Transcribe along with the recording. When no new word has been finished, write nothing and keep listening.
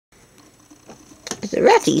The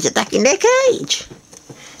ratties attacking their cage.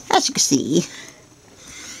 As you can see.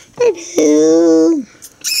 Hello.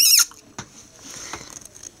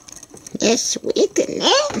 Yes, we can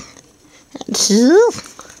now. And so,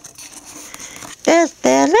 there's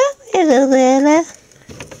Bella. Hello, Bella.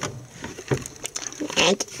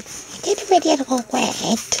 And get ready to go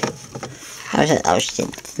wet. Oh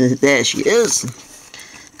shit. There she is.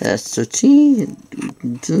 That's Sooty.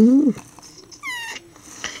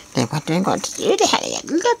 They're wondering what to do. They had a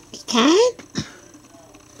lovely time.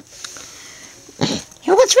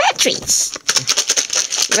 Who wants rat treats?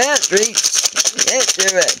 Rat treats. Get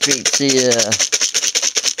your rat treats here.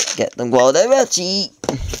 Get them while they're ratty.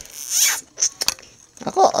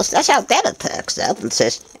 Of course, that's how Bella perks up and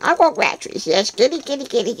says, I want rat treats. Yes, giddy, giddy,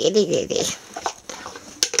 giddy, giddy, giddy.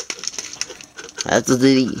 That's the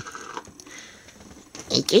ditty.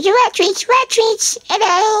 Here's your rat treats, rat treats.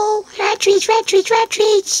 Hello, rat treats, rat treats, rat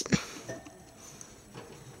treats.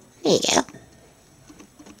 There you go.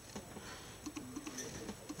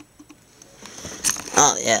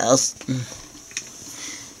 Oh, yes.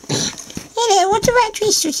 Hello, what's a rat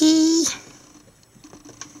treat, Sooty?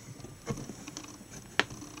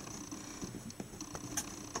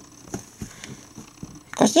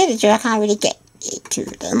 Because the other two, I can't really get to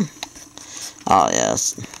them. Oh,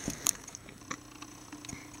 yes.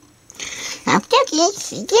 Okay,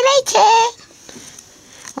 see you later.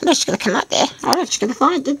 I'm just going to come up there. I'm just going to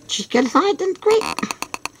find them. She's going to find them. Great.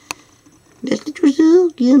 There's the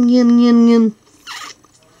drizzle. Yum, yum, yum, yum.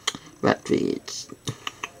 Rat treats.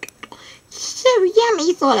 So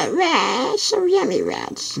yummy for the rats. So yummy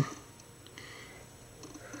rats.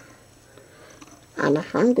 I'm a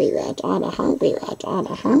hungry rat. I'm a hungry rat. I'm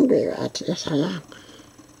a hungry rat. Yes, I am.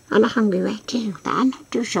 I'm a hungry rat too, but I'm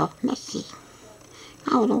not too sure. Let's see.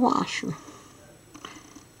 I want to wash them.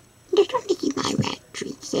 They don't need to eat my rat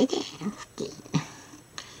treats. They're healthy.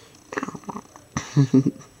 Oh.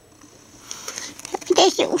 They're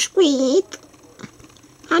so sweet.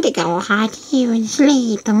 I think I will hide here and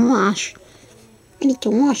sleep and wash. I need to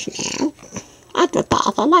wash now. After a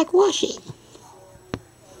bath, I like washing.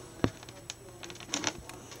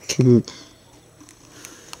 There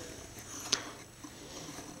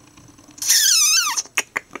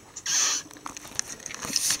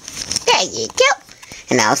you go.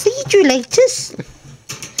 And I'll feed you later.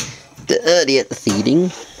 The early at the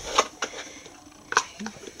feeding.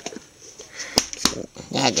 So,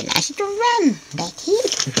 now you're nice to run. That's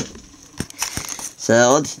it. So,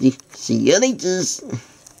 I'll see you later.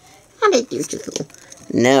 How they beautiful.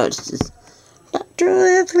 Now it's just Dr.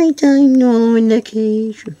 Every time you're in the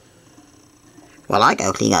cage. well, I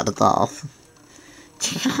go clean out the bath.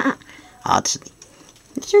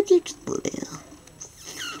 It's so beautiful there.